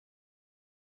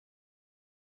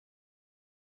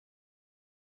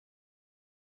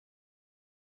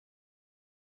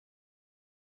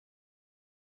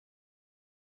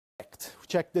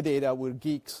checked the data. We're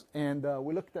geeks, and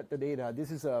we looked at the data.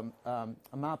 This is a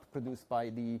map produced by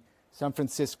the San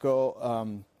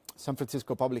Francisco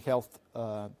Public Health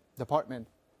Department.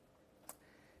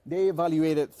 They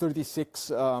evaluated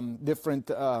 36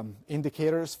 different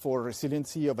indicators for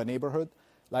resiliency of a neighborhood,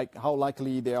 like how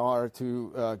likely they are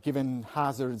to, given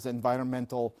hazards,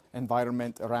 environment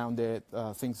around it,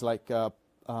 things like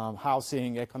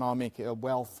housing, economic,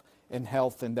 wealth, and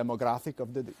health and demographic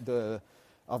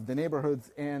of the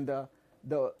neighborhoods, and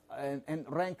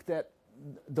ranked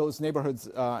those neighborhoods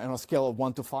on a scale of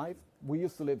 1 to 5. We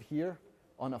used to live here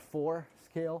on a 4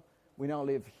 scale. We now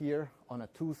live here on a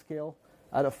 2 scale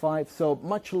out of 5. So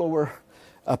much lower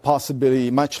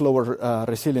possibility, much lower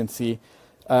resiliency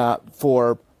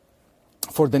for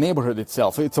the neighborhood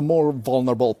itself. It's a more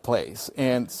vulnerable place,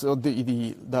 and so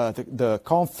the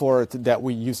comfort that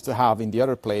we used to have in the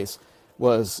other place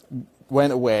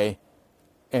went away,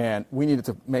 and we needed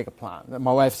to make a plan.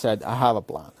 My wife said, I have a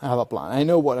plan. I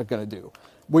know what I'm going to do.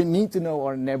 We need to know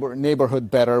our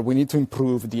neighborhood better. We need to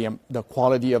improve the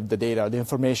quality of the data, the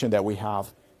information that we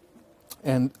have.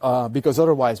 And because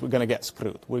otherwise we're going to get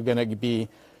screwed. We're going to be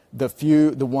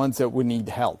the ones that we need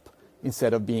help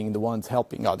instead of being the ones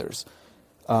helping others.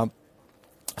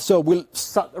 So we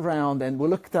sat around and we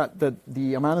looked at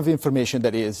the amount of information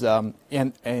that is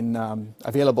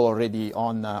available already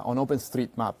on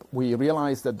OpenStreetMap. We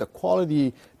realized that the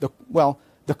quality, the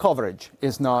coverage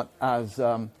is not as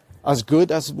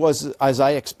good as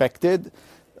I expected.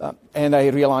 And I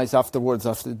realized afterwards,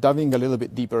 after diving a little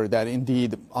bit deeper, that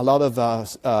indeed a lot of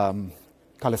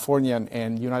California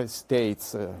and United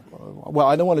States,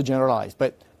 I don't want to generalize,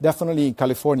 but definitely in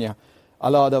California, a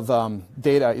lot of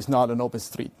data is not an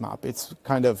OpenStreetMap. It's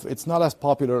not as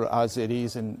popular as it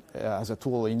is as a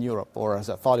tool in Europe, or as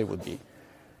I thought it would be.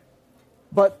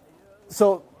 But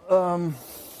so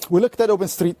we looked at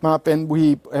OpenStreetMap, and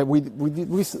we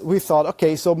thought,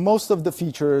 okay, so most of the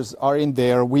features are in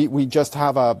there. We just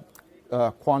have a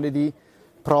quantity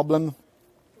problem,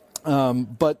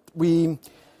 but we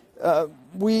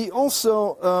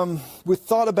also we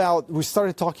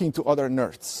started talking to other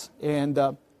NERTs, and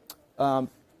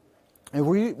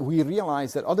we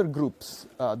realized that other groups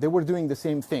they were doing the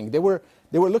same thing. They were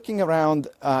looking around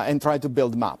and trying to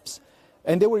build maps.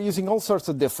 And they were using all sorts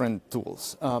of different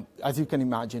tools. As you can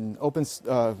imagine,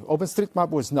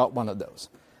 OpenStreetMap was not one of those.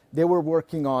 They were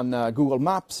working on Google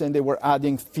Maps, and they were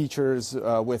adding features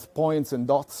with points and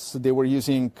dots. They were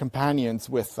using companions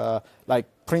with like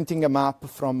printing a map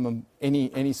from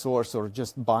any source, or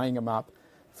just buying a map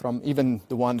from even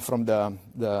the one from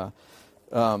the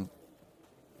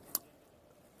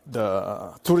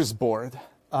tourist board.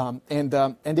 And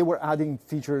they were adding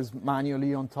features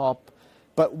manually on top.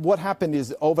 But what happened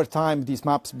is, over time, these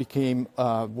maps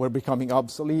were becoming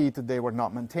obsolete. They were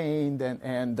not maintained,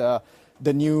 and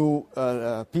the new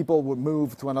people would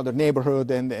move to another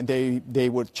neighborhood, and they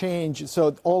would change.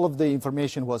 So all of the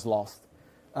information was lost.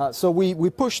 So we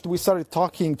started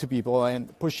talking to people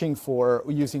and pushing for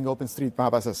using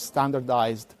OpenStreetMap as a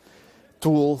standardized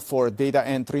tool for data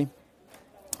entry,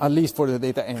 at least for the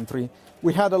data entry.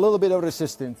 We had a little bit of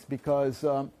resistance because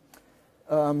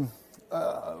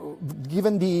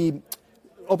given the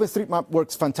OpenStreetMap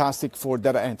works fantastic for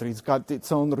data entry. It's got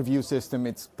its own review system.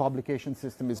 Its publication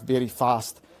system is very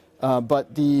fast.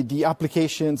 But the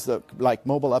applications, like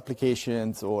mobile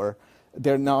applications,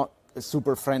 they're not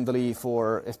super friendly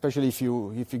for, especially if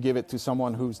you give it to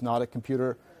someone who's not a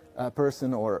computer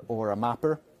person or a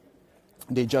mapper.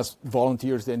 They just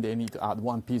volunteers, then they need to add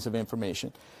one piece of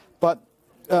information. But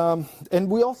and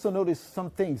we also noticed some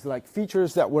things like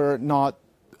features that were not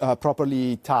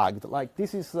properly tagged. Like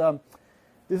this is a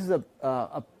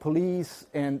police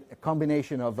and a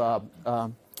combination of a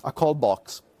call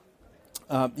box.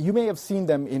 You may have seen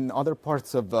them in other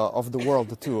parts of the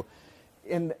world too,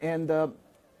 and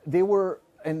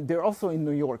they're also in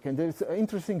New York. And there's an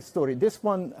interesting story. This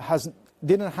one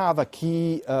didn't have a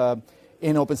key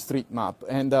in OpenStreetMap,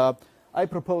 and I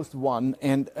proposed one,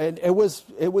 and there was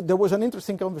an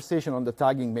interesting conversation on the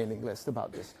tagging mailing list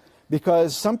about this,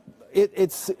 because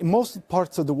it's most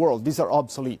parts of the world, these are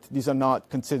obsolete. These are not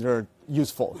considered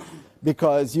useful,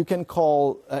 because you can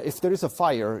call if there is a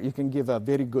fire, you can give a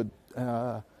very good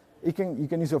you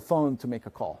can use your phone to make a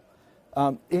call.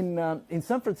 In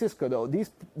San Francisco, though,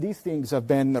 these things have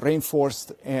been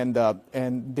reinforced, and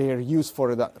they're used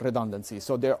for redundancy,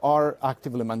 so they are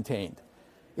actively maintained.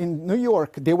 In New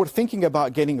York, they were thinking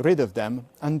about getting rid of them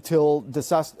until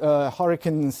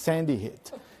Hurricane Sandy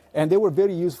hit. And they were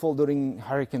very useful during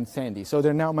Hurricane Sandy. So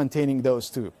they're now maintaining those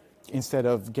too, instead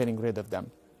of getting rid of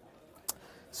them.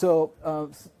 So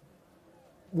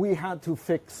we had to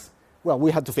fix well,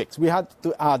 we had to fix. We had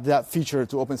to add that feature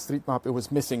to OpenStreetMap. It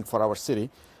was missing for our city.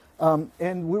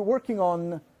 And we're working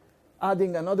on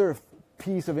adding another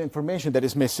piece of information that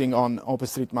is missing on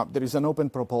OpenStreetMap. There is an open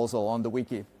proposal on the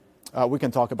wiki. We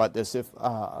can talk about this if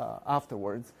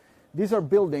afterwards. These are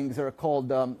buildings that are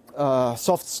called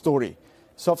soft story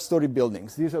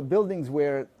buildings. These are buildings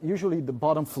where usually the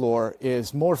bottom floor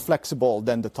is more flexible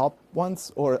than the top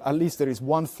ones, or at least there is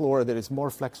one floor that is more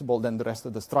flexible than the rest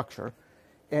of the structure.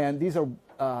 And these are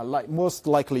most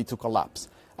likely to collapse.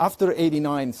 After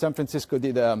 '89, San Francisco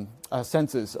did a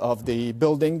census of the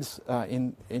buildings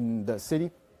in the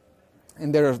city,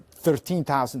 and there are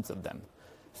 13,000 of them.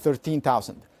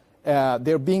 13,000.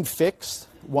 They're being fixed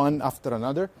one after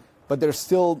another, but there's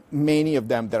still many of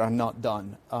them that are not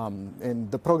done. And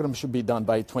the program should be done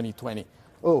by 2020.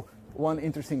 Oh, one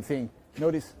interesting thing.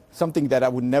 Notice something that I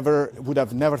would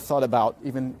have never thought about,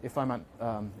 even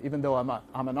though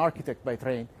I'm an architect by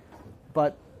trade.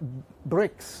 But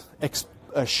bricks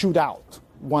shoot out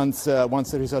once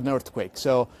there is an earthquake.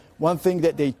 So one thing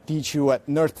that they teach you at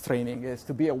NERT training is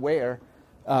to be aware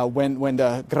when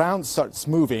the ground starts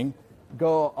moving,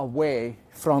 go away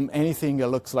from anything that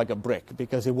looks like a brick,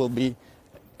 because it will be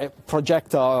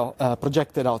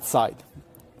projected outside.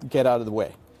 Get out of the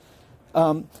way.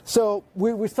 So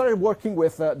we started working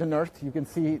with the NERT. You can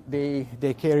see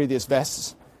they carry these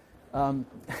vests. And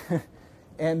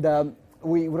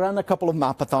we ran a couple of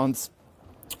mapathons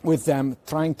with them,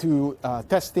 trying to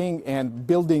testing and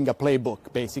building a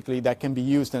playbook, basically, that can be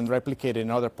used and replicated in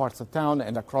other parts of town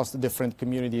and across the different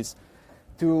communities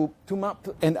to map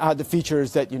and add the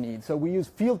features that you need. So we use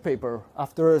field paper.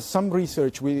 After some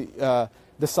research, we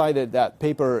decided that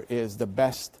paper is the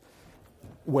best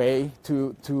way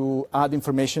to add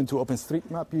information to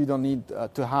OpenStreetMap. You don't need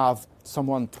to have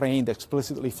someone trained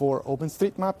explicitly for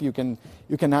OpenStreetMap. You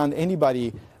can hand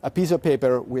anybody a piece of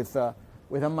paper with a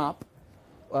map,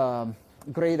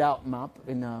 grayed out map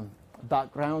in a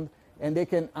background, and they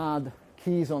can add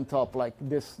keys on top, like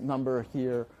this number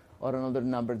here or another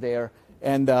number there.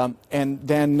 And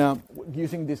then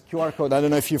using this QR code, I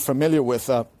don't know if you're familiar with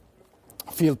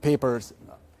field papers,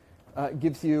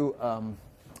 gives you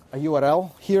a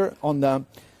URL here on the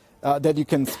that you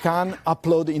can scan,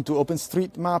 upload into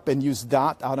OpenStreetMap, and use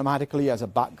that automatically as a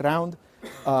background.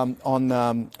 And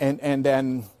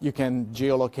then you can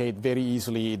geolocate very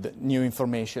easily the new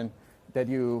information that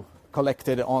you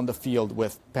collected on the field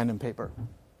with pen and paper.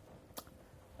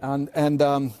 And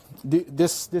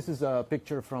this is a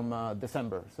picture from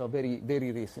December, so very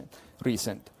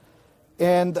recent.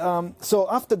 And so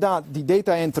after that, the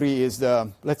data entry is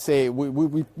let's say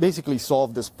we basically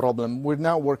solved this problem. We're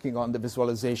now working on the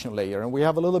visualization layer, and we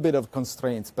have a little bit of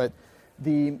constraints, but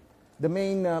the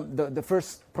main, the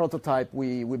first prototype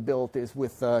we built is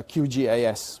with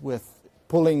QGIS, with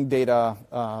pulling data,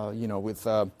 with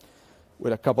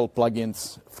a couple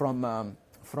plugins from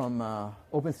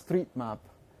OpenStreetMap,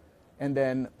 and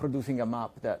then producing a map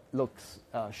that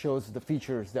shows the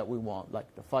features that we want, like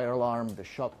the fire alarm, the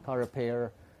shop car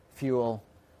repair, fuel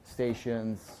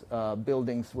stations,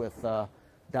 buildings with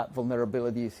that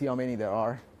vulnerability. See how many there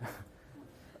are.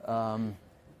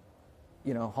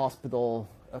 Hospital,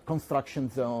 construction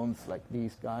zones like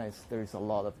these guys. There's a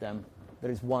lot of them.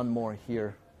 There is one more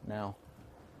here now,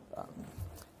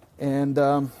 and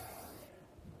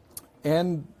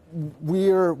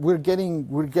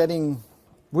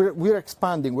we're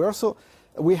expanding.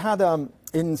 We had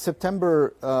in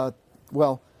September,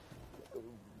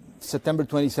 September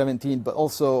 2017, but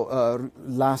also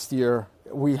last year,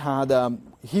 we had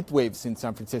heat waves in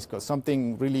San Francisco,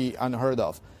 something really unheard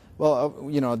of. Well,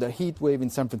 the heat wave in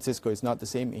San Francisco is not the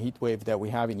same heat wave that we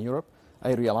have in Europe.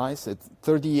 I realize it's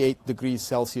 38 degrees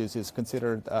Celsius is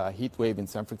considered a heat wave in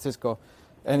San Francisco.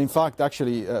 And in fact,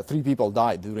 actually, 3 people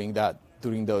died during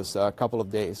those couple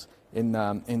of days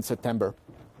in September.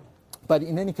 But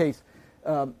in any case,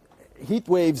 heat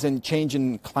waves and change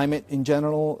in climate in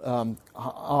general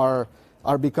are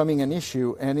becoming an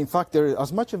issue. And in fact, they're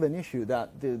as much of an issue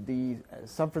that the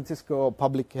San Francisco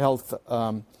Public Health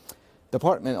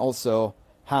Department also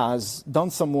has done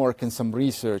some work and some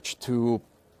research to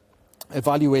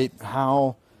evaluate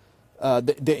how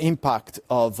the impact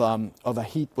of a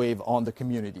heat wave on the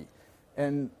community.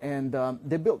 And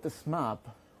they built this map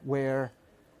where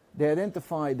they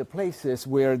identify the places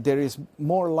where there is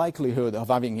more likelihood of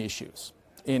having issues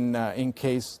in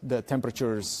case the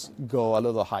temperatures go a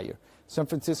little higher. San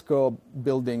Francisco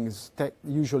buildings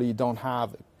usually don't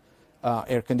have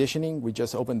air conditioning. We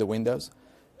just open the windows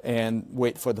and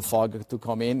wait for the fog to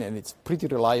come in, and it's pretty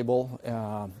reliable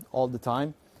all the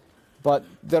time. But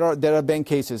there have been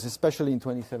cases, especially in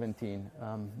 2017,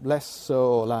 less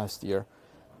so last year,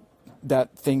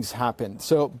 that things happen.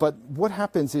 So, but what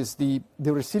happens is the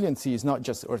resiliency is not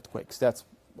just earthquakes. That's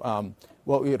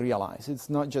what we realize. It's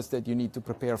not just that you need to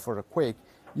prepare for a quake.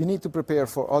 You need to prepare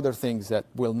for other things that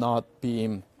will not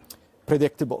be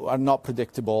predictable, are not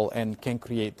predictable, and can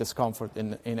create discomfort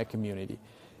in a community.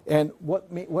 And what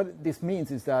this means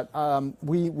is that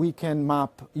we can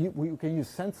map, we can use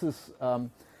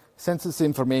census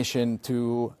information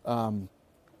to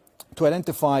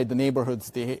identify the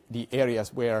neighborhoods, the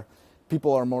areas where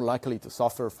people are more likely to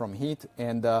suffer from heat.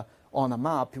 And on a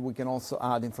map, we can also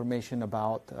add information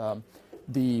about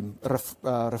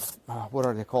what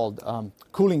are they called?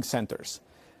 Cooling centers.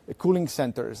 Cooling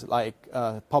centers like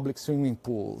public swimming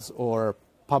pools or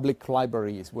public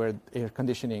libraries where air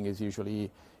conditioning is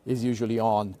usually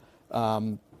on.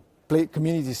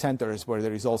 Community centers where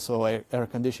there is also air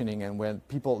conditioning and when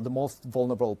people, the most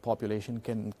vulnerable population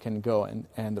can go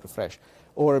and refresh.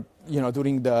 Or,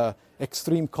 during the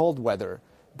extreme cold weather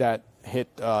that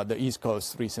hit the East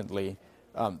Coast recently,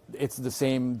 it's the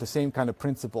same kind of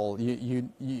principle.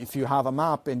 If you have a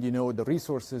map and you know the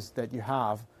resources that you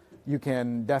have, you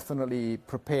can definitely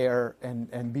prepare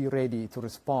and be ready to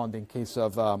respond in case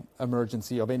of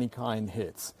emergency of any kind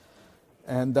hits.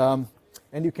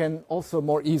 And you can also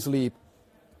more easily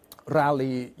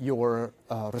rally your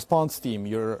response team,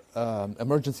 your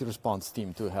emergency response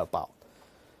team to help out.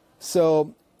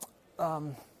 So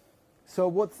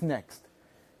what's next?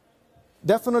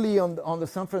 Definitely on the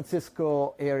San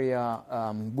Francisco area,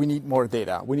 we need more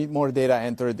data. We need more data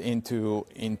entered into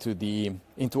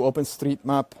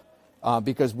OpenStreetMap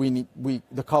because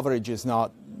the coverage is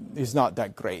not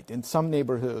that great. And some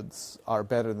neighborhoods are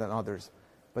better than others,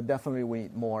 but definitely we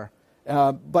need more.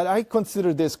 But I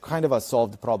consider this kind of a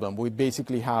solved problem. We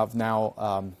basically have now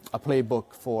a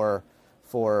playbook for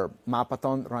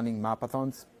running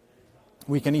mapathons.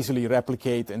 We can easily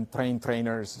replicate and train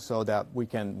trainers so that we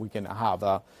can have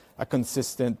a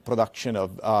consistent production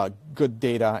of good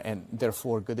data and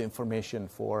therefore good information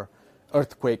for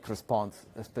earthquake response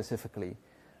specifically.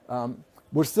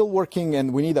 We're still working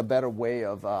and we need a better way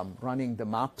of running the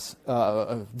maps,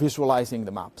 visualizing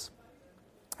the maps.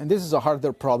 And this is a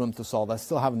harder problem to solve. I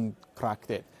still haven't cracked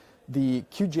it. The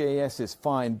QGIS is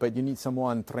fine, but you need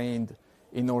someone trained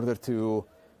in order to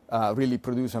really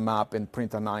produce a map and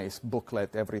print a nice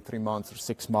booklet every 3 months or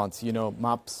 6 months.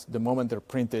 Maps, the moment they're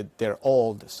printed, they're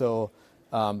old. So,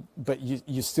 but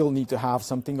you still need to have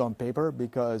something on paper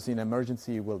because in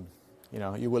emergency you will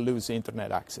lose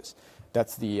internet access.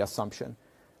 That's the assumption.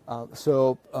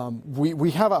 So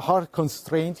we have a hard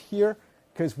constraint here,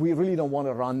 because we really don't want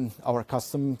to run our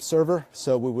custom server.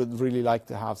 So we would really like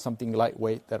to have something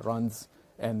lightweight that runs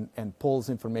and pulls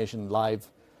information live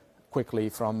quickly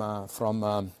from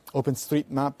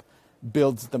OpenStreetMap,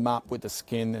 builds the map with the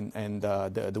skin and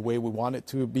the way we want it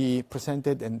to be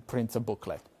presented, and prints a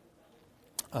booklet.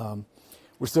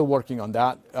 We're still working on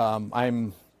that.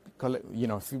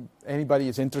 If anybody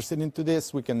is interested into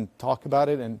this, we can talk about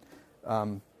it, and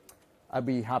I'd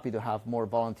be happy to have more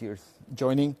volunteers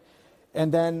joining.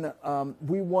 And then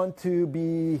we want to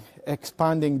be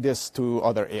expanding this to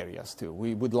other areas too.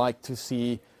 We would like to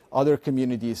see other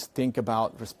communities think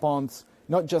about response,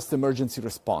 not just emergency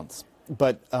response,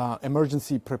 but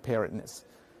emergency preparedness.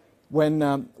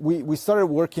 When we started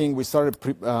working, we started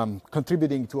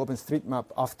contributing to OpenStreetMap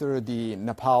after the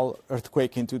Nepal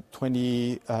earthquake in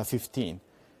 2015,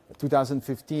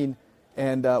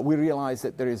 and we realized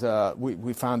that there is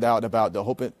we found out about the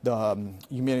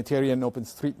humanitarian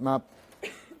OpenStreetMap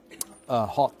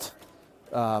HOT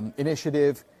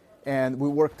initiative, and we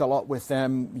worked a lot with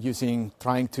them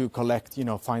trying to collect,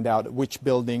 find out which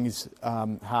buildings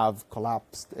have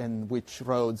collapsed and which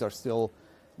roads are still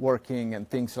working and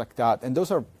things like that. And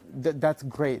that's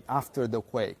great after the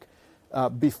quake.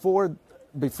 Before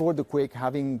the quake,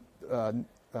 having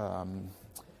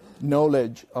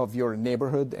knowledge of your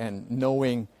neighborhood and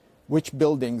knowing which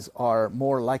buildings are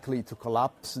more likely to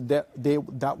collapse, that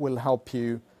will help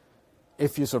you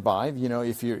if you survive.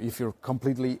 If you're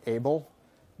completely able,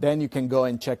 then you can go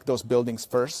and check those buildings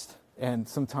first. And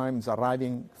sometimes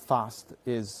arriving fast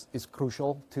is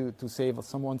crucial to save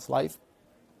someone's life.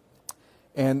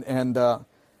 And at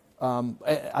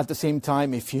the same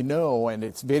time, if you know, and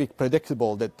it's very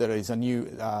predictable that there is a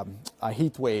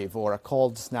heat wave or a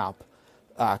cold snap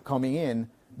coming in,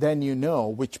 then you know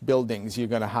which buildings you're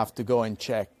going to have to go and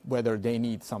check whether they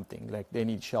need something, like they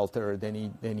need shelter, they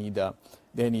need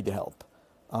help.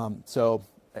 So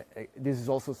this is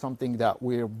also something that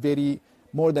we're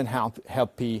more than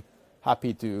happy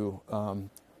to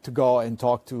go and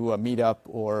talk to a meetup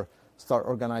or start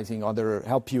organizing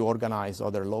help you organize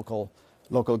other local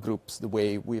groups the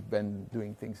way we've been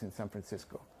doing things in San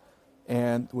Francisco.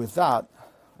 And with that,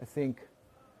 I think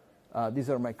these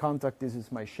are my contacts. This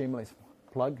is my shameless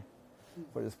plug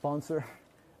for the sponsor.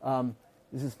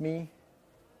 This is me,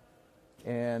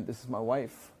 and this is my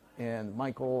wife. And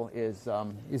Michael is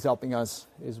helping us,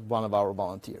 is one of our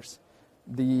volunteers.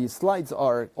 The slides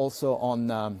are also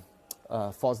on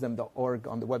FOSDEM.org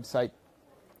on the website.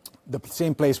 The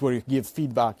same place where you give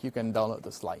feedback, you can download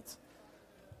the slides.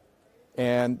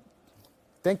 And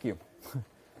thank you.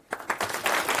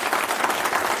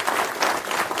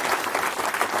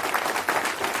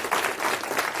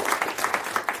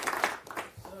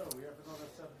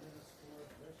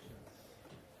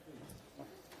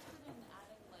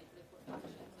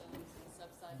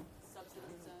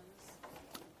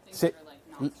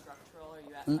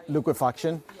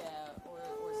 Liquefaction? Yeah, or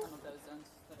some of those zones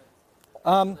that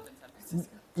are live in San Francisco.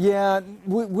 Yeah,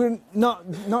 we're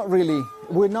not really.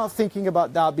 We're not thinking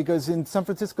about that because in San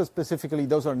Francisco specifically,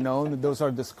 those are known. Those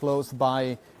are disclosed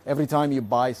by every time you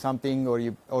buy something or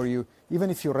you even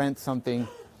if you rent something,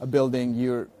 a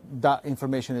building, that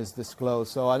information is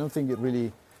disclosed. So I don't think it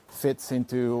really fits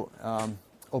into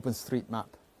OpenStreetMap.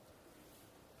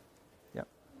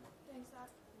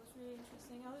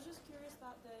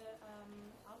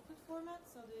 Format,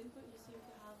 so the input you seem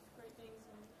to have great things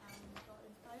and got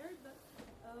inspired, but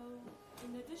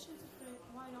in addition to print,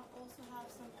 why not also have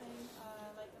something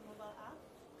like a mobile app?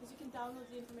 Because you can download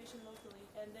the information locally,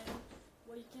 and then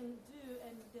what you can do,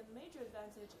 and the major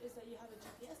advantage is that you have a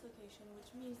GPS location,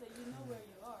 which means that you know where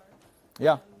you are.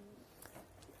 Yeah.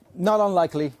 Not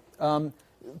unlikely.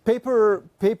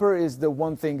 Paper is the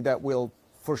one thing that will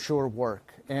for sure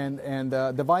work, and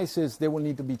devices, they will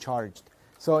need to be charged.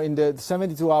 So in the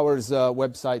 72 hours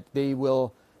website, they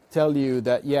will tell you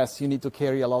that, yes, you need to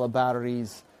carry a lot of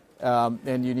batteries,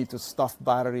 and you need to stuff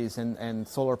batteries and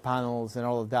solar panels and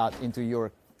all of that into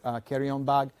your carry-on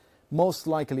bag. Most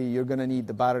likely, you're going to need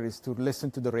the batteries to listen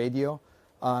to the radio,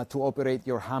 to operate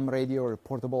your ham radio or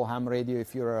portable ham radio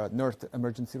if you're a NERT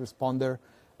emergency responder.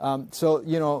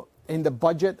 So, in the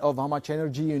budget of how much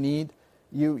energy you need,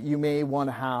 you may want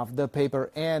to have the paper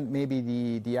and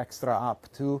maybe the extra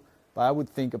app too. But I would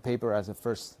think of paper as a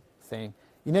first thing.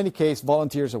 In any case,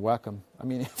 volunteers are welcome. I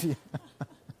mean, if you...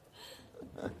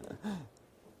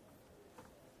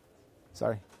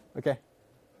 Sorry. Okay.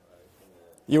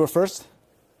 You were first?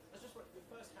 That's just your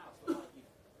first house. Looked like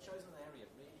you've chosen an area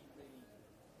really, really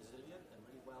resilient and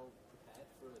really well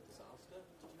prepared for a disaster.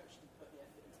 Did you actually put the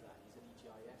effort into that? Use any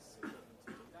GIS or anything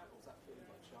to do that? Or was that purely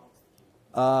by chance that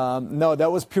you... No, that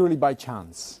was purely by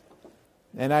chance.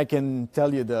 And I can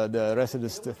tell you the rest of the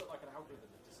stuff.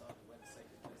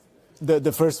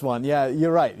 The first one, yeah,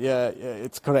 you're right. Yeah,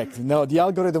 it's correct. No, the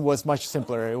algorithm was much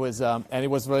simpler. It was, and it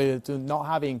was related to not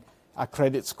having a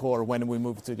credit score when we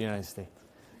moved to the United States.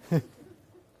 Are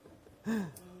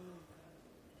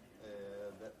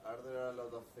there a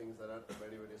lot of things that are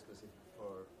very, very specific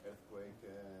for earthquake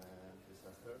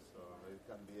disasters, or it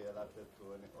can be adapted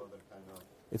to any other kind of?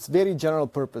 It's very general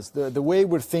purpose. The way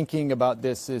we're thinking about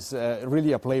this is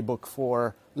really a playbook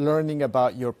for learning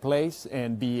about your place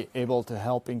and be able to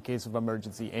help in case of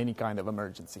emergency, any kind of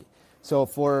emergency. So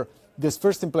for this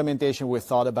first implementation, we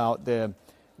thought about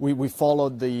we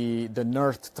followed the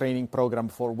NERT training program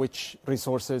for which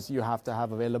resources you have to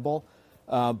have available.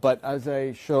 But as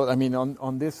I showed, I mean,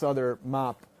 on this other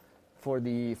map for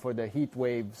the heat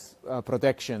waves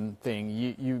protection thing,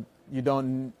 you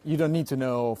don't need to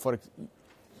know for.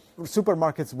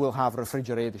 Supermarkets will have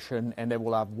refrigeration and they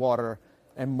will have water,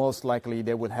 and most likely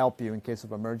they will help you in case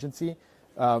of emergency.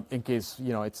 In case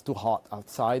it's too hot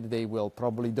outside, they will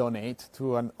probably donate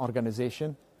to an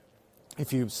organization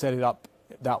if you set it up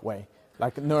that way.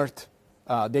 Like NERT,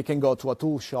 they can go to a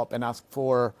tool shop and ask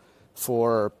for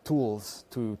tools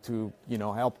to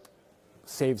help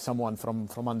save someone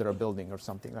from under a building or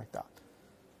something like that.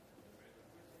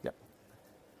 Yep.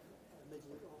 Maybe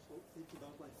also think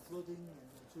about like flooding and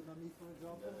tsunami, for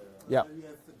example. Yeah. You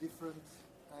have a different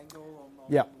angle on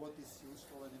yeah. what is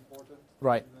useful and important.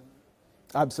 Right.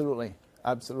 Absolutely.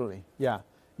 Yeah.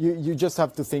 You just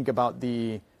have to think about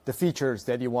the features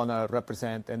that you want to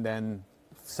represent and then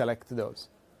select those.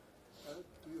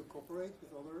 Do you cooperate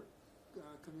with other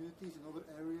communities in other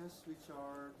areas which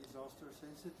are disaster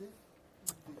sensitive?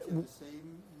 Do you have the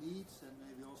same needs and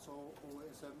maybe also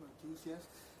OSM enthusiasts?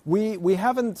 We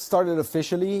haven't started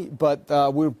officially, but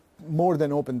we're more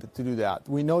than open to do that.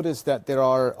 We noticed that there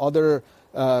are other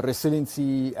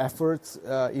resiliency efforts,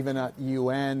 even at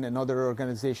UN and other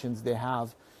organizations. They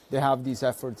have these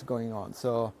efforts going on,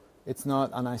 so it's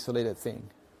not an isolated thing.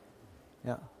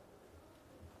 Yeah.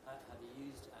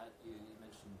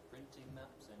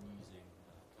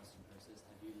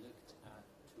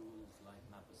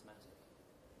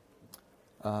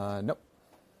 Nope.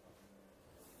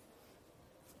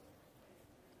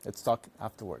 Let's talk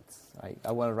afterwards.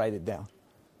 I want to write it down.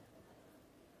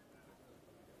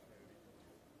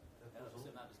 So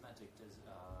Map is magic. Does you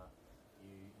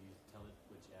tell it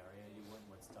which area you want,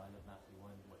 what style of map you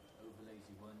want, what overlays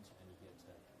you want, and you get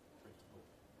a predictable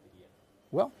video.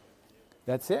 Well,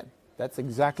 that's it. That's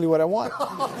exactly what I want.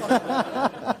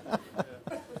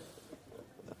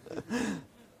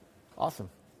 Awesome.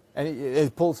 And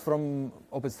it pulls from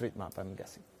OpenStreetMap, I'm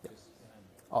guessing. Yeah.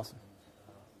 Awesome.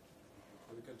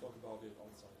 So we can talk about it on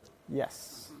site.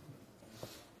 Yes.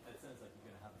 That sounds like you're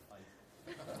going to have a fight.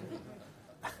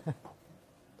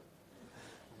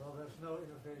 Well, there's no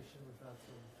innovation without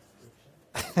some description.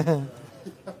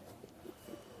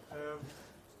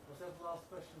 Was that the last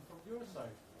question from your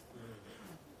side?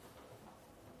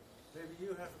 Maybe you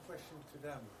have a question to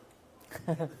them.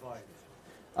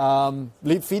 Invite.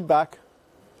 Leave feedback,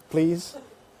 please.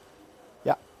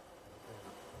 Yeah.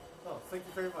 Well, thank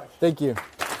you very much. Thank you.